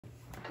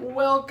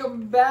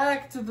Welcome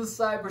back to the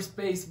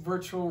Cyberspace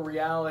Virtual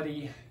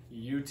Reality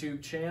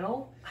YouTube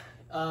channel.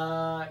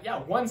 Yeah,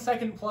 1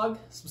 second plug,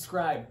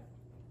 subscribe.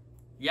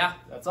 Yeah,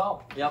 that's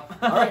all. Yep.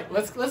 All right,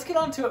 let's get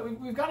on to it.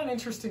 We've got an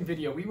interesting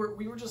video. We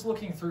were just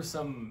looking through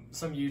some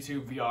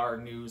YouTube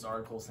VR news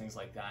articles, things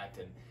like that,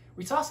 and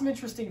we saw some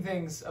interesting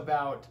things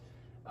about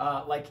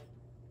like,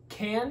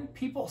 can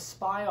people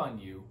spy on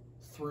you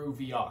through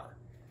VR?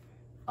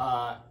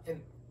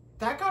 And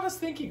that got us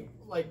thinking,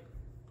 like,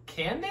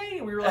 can they?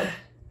 And we were like,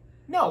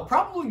 no,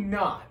 probably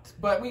not.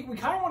 But we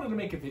kind of wanted to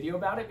make a video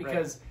about it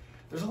because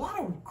there's a lot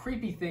of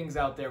creepy things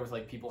out there with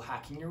like people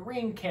hacking your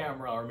Ring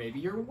camera or maybe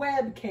your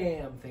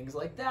webcam, things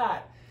like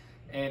that,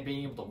 and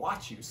being able to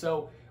watch you.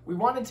 So we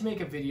wanted to make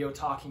a video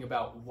talking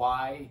about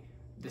why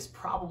this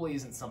probably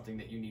isn't something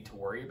that you need to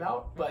worry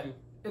about. But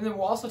and then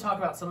we'll also talk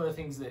about some of the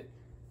things that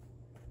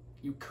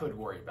you could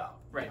worry about.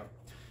 Right. You know?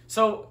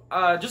 So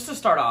just to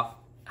start off,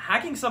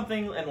 hacking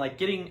something and like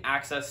getting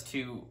access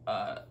to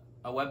a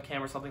webcam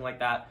or something like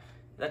that,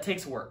 that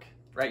takes work,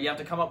 right? You have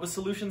to come up with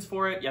solutions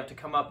for it. You have to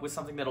come up with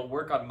something that'll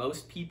work on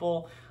most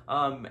people.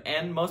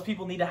 And most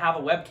people need to have a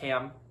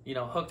webcam, you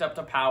know, hooked up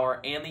to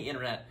power and the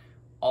internet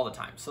all the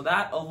time. So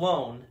that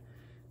alone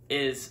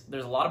there's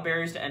a lot of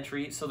barriers to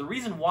entry. So the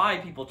reason why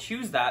people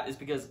choose that is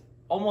because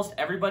almost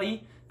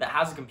everybody that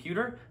has a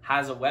computer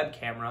has a web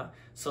camera.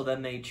 So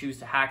then they choose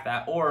to hack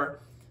that,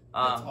 or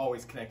it's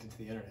always connected to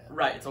the internet.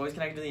 Right, it's always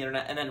connected to the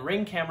internet. And then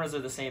Ring cameras are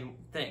the same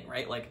thing,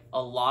 right? Like,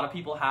 a lot of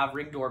people have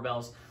Ring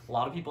doorbells. A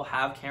lot of people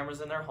have cameras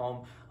in their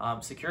home,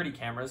 security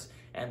cameras,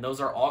 and those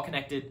are all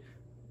connected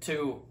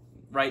to,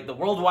 right, the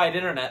worldwide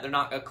internet. They're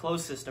not a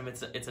closed system.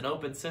 It's an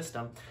open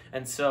system.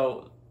 And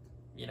so,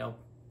 you know,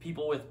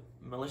 people with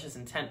malicious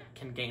intent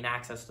can gain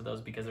access to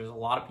those because there's a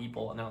lot of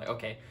people, and they're like,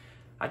 okay,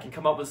 I can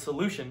come up with a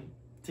solution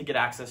to get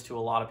access to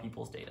a lot of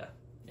people's data.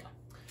 Yeah.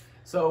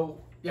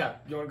 So, yeah,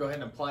 you want to go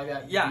ahead and apply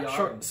that? Yeah, VR?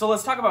 sure. So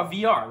let's talk about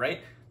VR,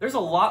 right? There's a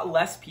lot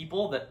less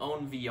people that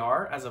own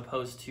VR as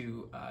opposed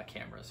to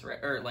cameras, right?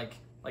 Or like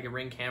a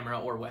Ring camera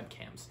or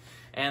webcams.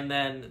 And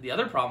then the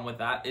other problem with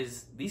that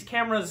is these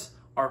cameras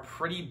are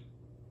pretty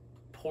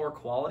poor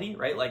quality,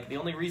 right? Like, the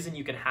only reason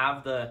you can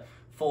have the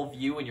full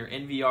view when you're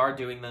in VR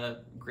doing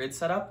the grid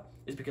setup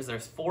is because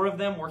there's 4 of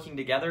them working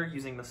together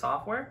using the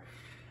software.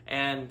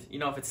 And, you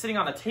know, if it's sitting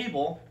on a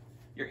table,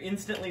 you're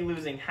instantly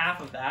losing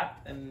half of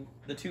that, and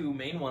the 2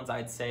 main ones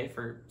I'd say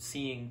for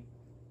seeing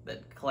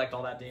that collect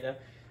all that data.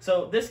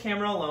 So this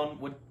camera alone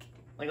would,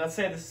 like, let's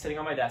say this is sitting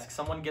on my desk,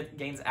 someone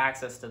gains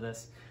access to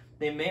this.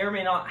 They may or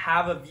may not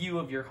have a view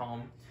of your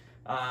home.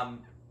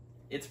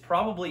 It's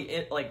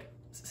probably like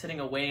sitting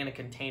away in a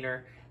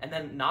container, and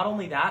then not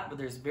only that, but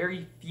there's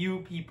very few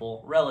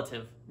people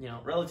relative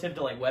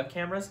to like web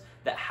cameras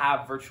that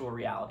have virtual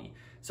reality.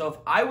 So if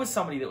I was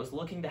somebody that was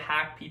looking to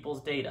hack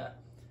people's data,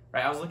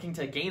 right, I was looking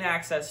to gain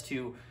access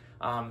to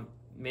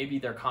maybe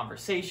their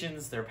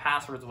conversations, their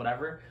passwords,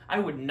 whatever, I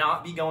would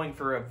not be going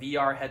for a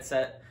VR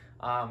headset.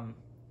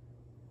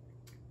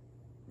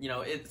 You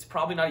know, it's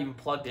probably not even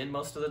plugged in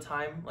most of the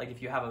time, like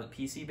if you have a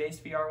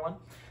PC-based VR one.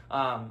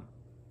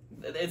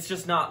 It's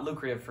just not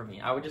lucrative for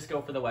me. I would just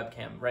go for the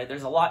webcam, right?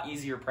 There's a lot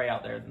easier prey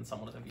out there than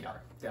someone with a VR.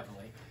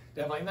 Definitely.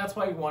 And that's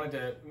why we wanted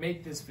to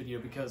make this video,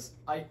 because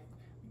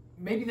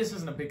maybe this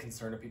isn't a big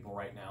concern to people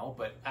right now,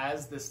 but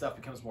as this stuff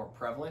becomes more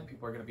prevalent,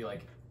 people are going to be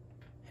like,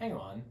 hang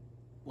on,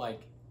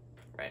 like,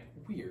 right,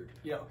 weird,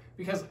 you know,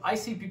 because I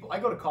see people, I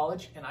go to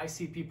college and I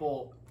see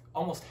people,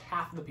 almost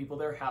half of the people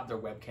there have their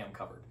webcam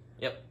covered.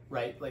 Yep.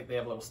 Right? Like they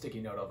have a little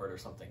sticky note over it or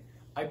something.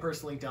 I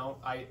personally don't.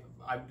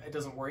 It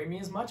doesn't worry me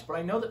as much, but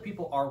I know that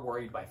people are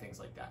worried by things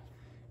like that.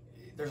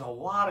 There's a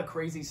lot of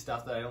crazy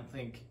stuff that I don't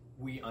think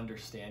we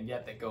understand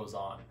yet that goes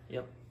on.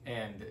 Yep.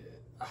 And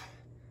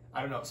I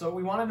don't know. So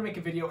we wanted to make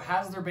a video.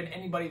 Has there been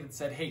anybody that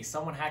said, hey,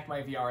 someone hacked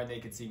my VR and they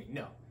could see me?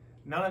 No.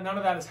 None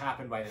of that has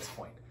happened by this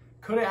point.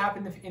 Could it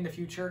happen in the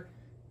future?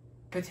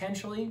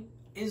 Potentially.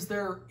 Is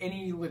there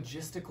any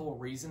logistical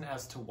reason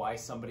as to why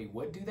somebody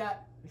would do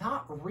that?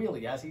 Not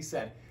really. As he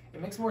said,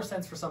 it makes more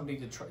sense for somebody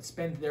to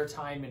spend their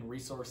time and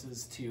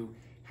resources to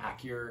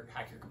hack your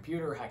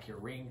computer, hack your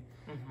Ring,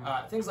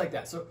 things like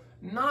that. So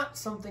not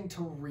something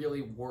to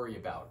really worry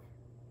about.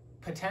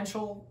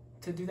 Potential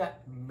to do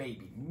that,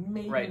 maybe,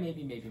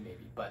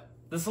 but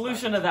the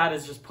solution to that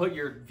is just put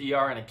your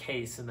VR in a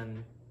case and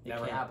then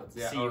never happens.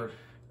 Yeah, or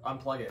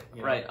unplug it.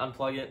 You know? Right,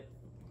 unplug it,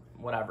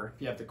 whatever.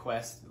 If you have the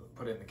Quest,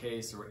 put it in the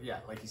case, or yeah,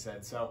 like you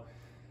said. So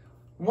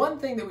one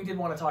thing that we did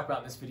want to talk about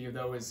in this video,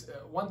 though, is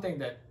one thing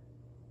that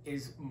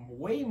is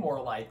way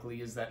more likely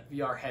is that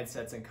VR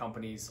headsets and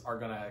companies are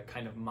going to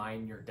kind of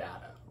mine your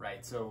data,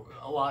 right? So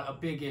a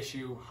big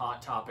issue,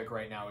 hot topic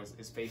right now is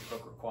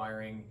Facebook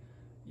requiring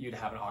you to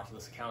have an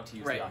Oculus account to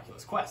use the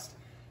Oculus Quest.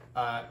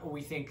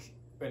 We think,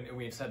 and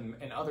we have said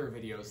in other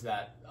videos,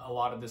 that a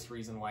lot of this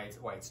reason why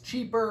it's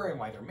cheaper and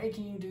why they're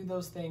making you do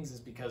those things is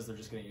because they're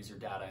just going to use your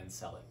data and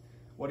sell it.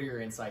 What are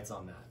your insights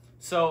on that?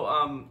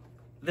 So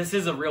this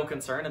is a real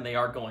concern, and they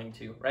are going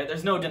to, right?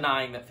 There's no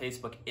denying that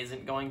Facebook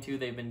isn't going to.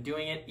 They've been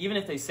doing it. Even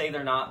if they say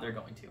they're not, they're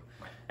going to.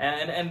 Right.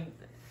 And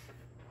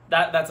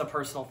that's a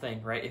personal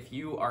thing, right? If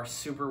you are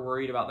super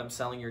worried about them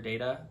selling your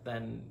data,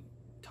 then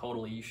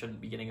totally you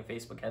shouldn't be getting a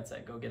Facebook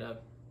headset. Go get a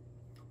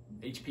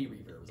HP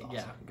Reverb is awesome.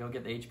 Yeah, go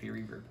get the HP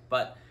Reverb.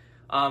 But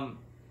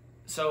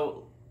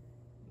so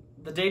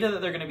the data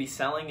that they're going to be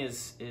selling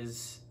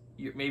is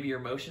maybe your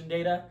motion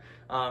data,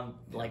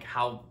 like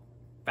how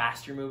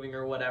fast you're moving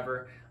or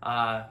whatever.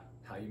 How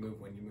you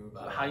move when you move.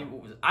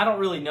 I don't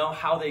really know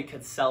how they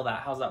could sell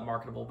that. How's that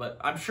marketable? But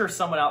I'm sure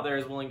someone out there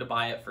is willing to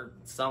buy it for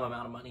some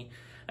amount of money.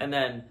 And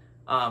then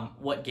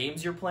what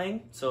games you're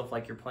playing. So if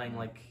like you're playing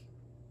like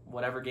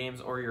whatever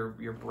games or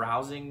you're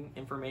browsing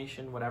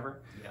information,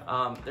 whatever.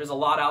 Yeah. There's a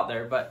lot out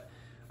there, but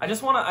I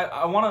just want to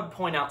I want to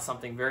point out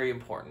something very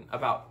important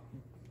about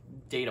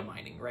data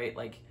mining, right?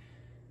 Like,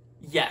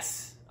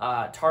 yes,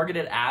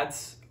 targeted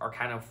ads are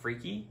kind of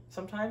freaky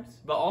sometimes,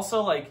 but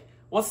also like,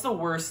 what's the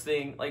worst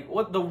thing? Like,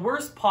 what the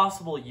worst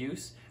possible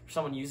use for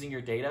someone using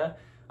your data?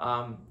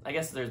 I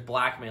guess there's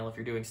blackmail if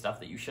you're doing stuff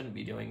that you shouldn't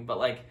be doing, but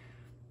like,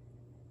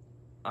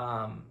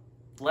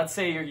 let's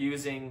say you're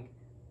using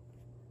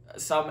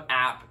some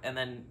app and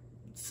then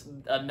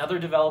another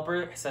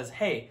developer says,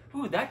 hey,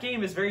 ooh, that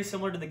game is very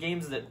similar to the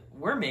games that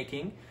we're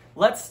making.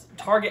 Let's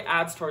target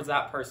ads towards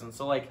that person.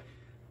 So like,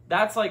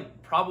 that's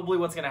like probably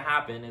what's going to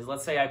happen is,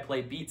 let's say I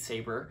play Beat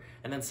Saber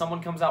and then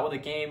someone comes out with a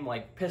game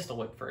like Pistol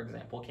Whip, for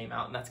example, came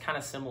out, and that's kind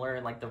of similar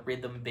in like the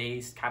rhythm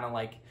based kind of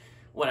like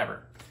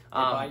whatever. They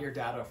buy your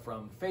data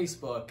from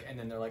Facebook and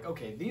then they're like,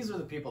 okay, these are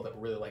the people that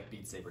really like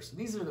Beat Saber. So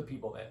these are the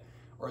people that,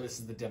 or this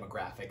is the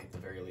demographic at the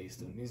very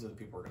least, and these are the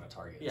people we're going to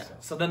target. Yeah.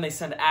 So then they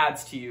send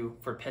ads to you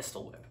for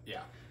Pistol Whip.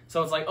 Yeah.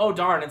 So it's like, oh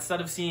darn,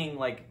 instead of seeing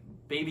like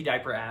baby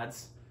diaper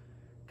ads,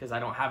 because I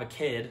don't have a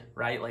kid,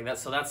 right? Like that,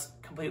 so that's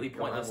completely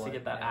pointless to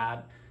get that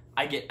ad.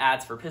 I get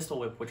ads for Pistol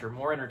Whip, which are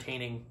more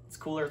entertaining. It's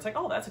cooler. It's like,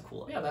 oh, that's a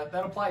cool idea. Yeah,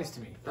 that applies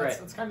to me.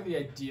 That's kind of the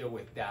idea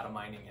with data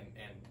mining and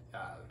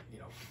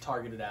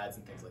targeted ads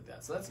and things like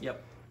that. So that's,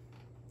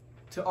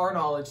 to our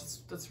knowledge,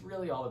 that's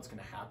really all that's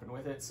going to happen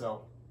with it.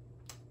 So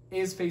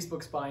is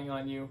Facebook spying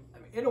on you? I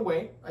mean, in a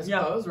way, I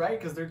suppose, right?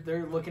 Because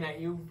they're looking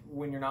at you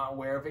when you're not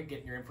aware of it,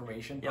 getting your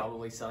information,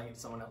 probably selling it to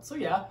someone else. So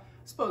yeah, I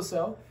suppose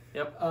so.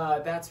 Yep.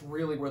 That's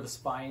really where the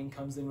spying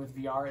comes in with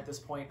VR at this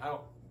point.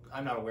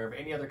 I'm not aware of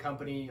any other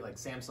company like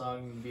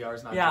Samsung. VR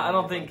is not. Yeah, I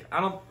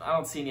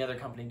don't see any other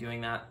company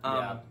doing that.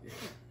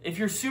 If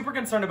you're super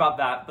concerned about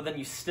that, but then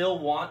you still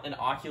want an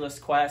Oculus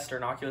Quest or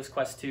an Oculus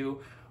Quest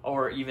 2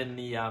 or even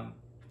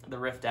the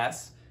Rift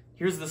S,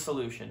 here's the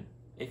solution.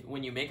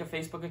 When you make a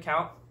Facebook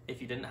account,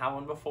 if you didn't have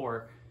one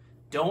before,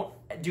 don't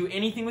do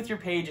anything with your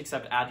page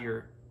except add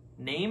your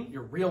name,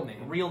 your real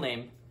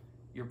name,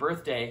 your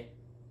birthday,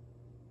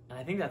 and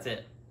I think that's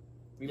it.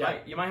 You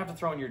might have to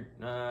throw in your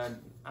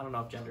I don't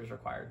know if gender is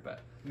required, but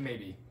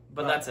maybe.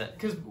 But that's it.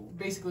 Because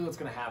basically what's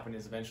going to happen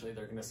is eventually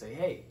they're going to say,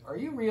 hey, are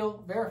you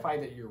real? Verify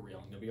that you're real.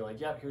 And you'll be like,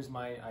 yep, here's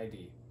my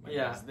ID. My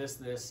name is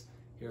this.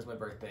 Here's my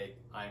birthday.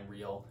 I'm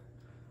real.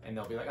 And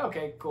they'll be like,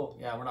 okay, cool.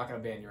 Yeah, we're not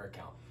going to ban your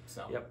account.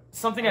 So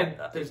something and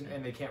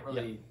they can't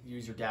really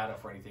use your data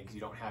for anything because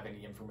you don't have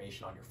any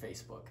information on your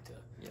Facebook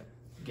to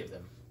give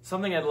them.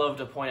 Something I'd love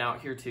to point out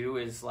here too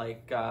is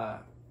like, oh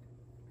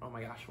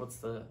my gosh, what's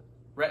the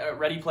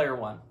Ready Player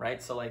One,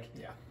 right? So like,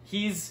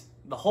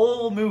 the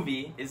whole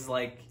movie is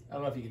like, I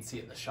don't know if you can see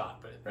it in the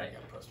shot, but got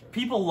a poster.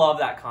 People love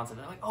that concept.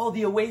 They're like, oh,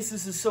 the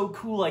Oasis is so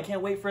cool. I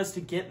can't wait for us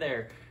to get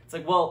there. It's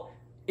like, well,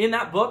 in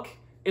that book,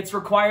 it's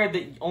required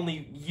that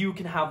only you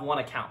can have one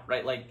account,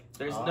 right? Like,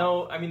 there's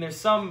there's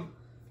some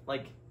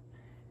like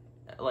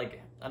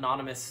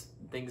anonymous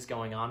things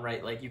going on,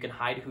 right? Like, you can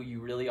hide who you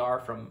really are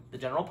from the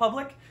general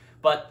public,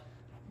 but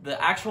the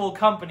actual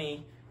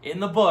company in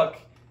the book,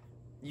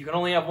 you can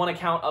only have one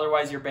account,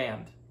 otherwise you're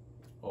banned.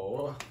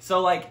 Oh.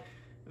 So, like,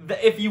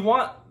 if you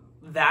want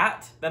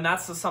that, then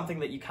that's just something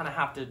that you kind of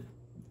have to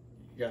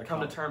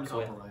come to terms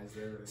with.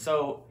 There.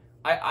 So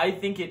I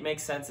think it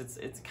makes sense.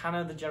 It's kind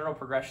of the general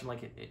progression.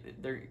 Like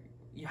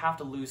you have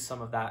to lose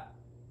some of that,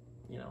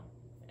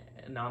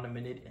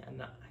 anonymity.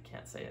 I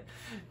can't say it.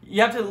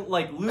 You have to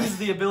like lose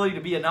the ability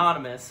to be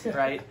anonymous,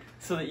 right?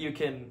 So that you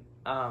can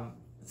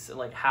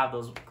have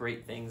those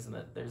great things and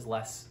that there's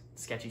less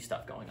sketchy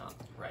stuff going on.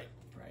 Right.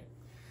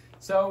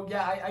 So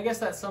yeah, I guess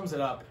that sums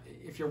it up.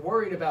 If you're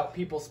worried about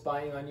people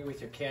spying on you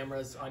with your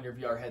cameras on your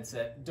VR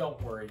headset,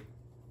 don't worry.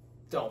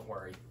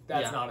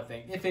 That's not a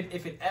thing. If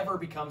it ever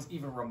becomes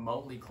even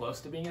remotely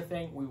close to being a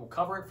thing, we will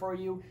cover it for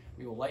you.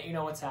 We will let you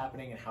know what's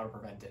happening and how to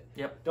prevent it.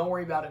 Yep. Don't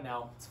worry about it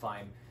now. It's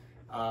fine.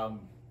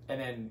 And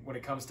then when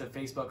it comes to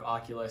Facebook,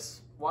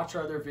 Oculus, watch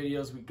our other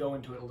videos. We go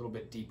into it a little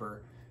bit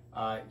deeper.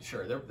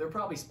 Sure, they're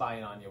probably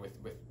spying on you with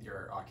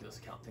your Oculus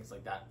account, things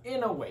like that.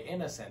 In a way,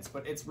 in a sense,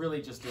 but it's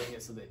really just doing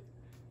it so that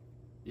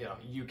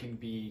you can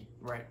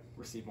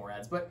receive more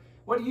ads. But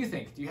what do you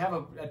think? Do you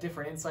have a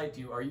different insight?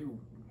 Are you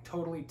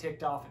totally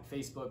ticked off at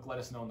Facebook? Let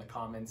us know in the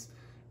comments.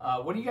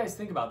 What do you guys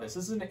think about this?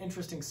 This is an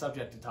interesting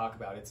subject to talk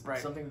about. It's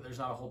something that there's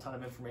not a whole ton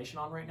of information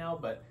on right now,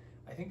 but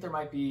I think there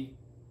might be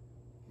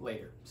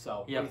later. So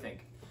what do you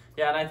think?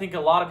 Yeah, and I think a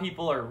lot of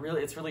people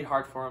it's really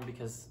hard for them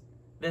because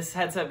this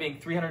headset being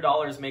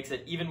 $300 makes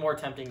it even more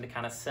tempting to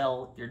kind of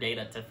sell your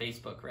data to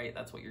Facebook, right?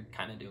 That's what you're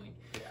kind of doing.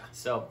 Yeah.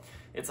 So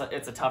it's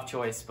a tough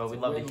choice, but we'd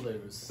love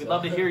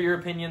to hear your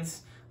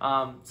opinions.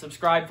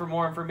 Subscribe for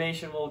more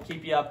information. We'll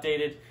keep you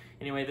updated.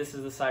 Anyway, this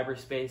is the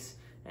cyberspace,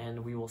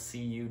 and we will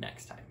see you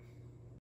next time.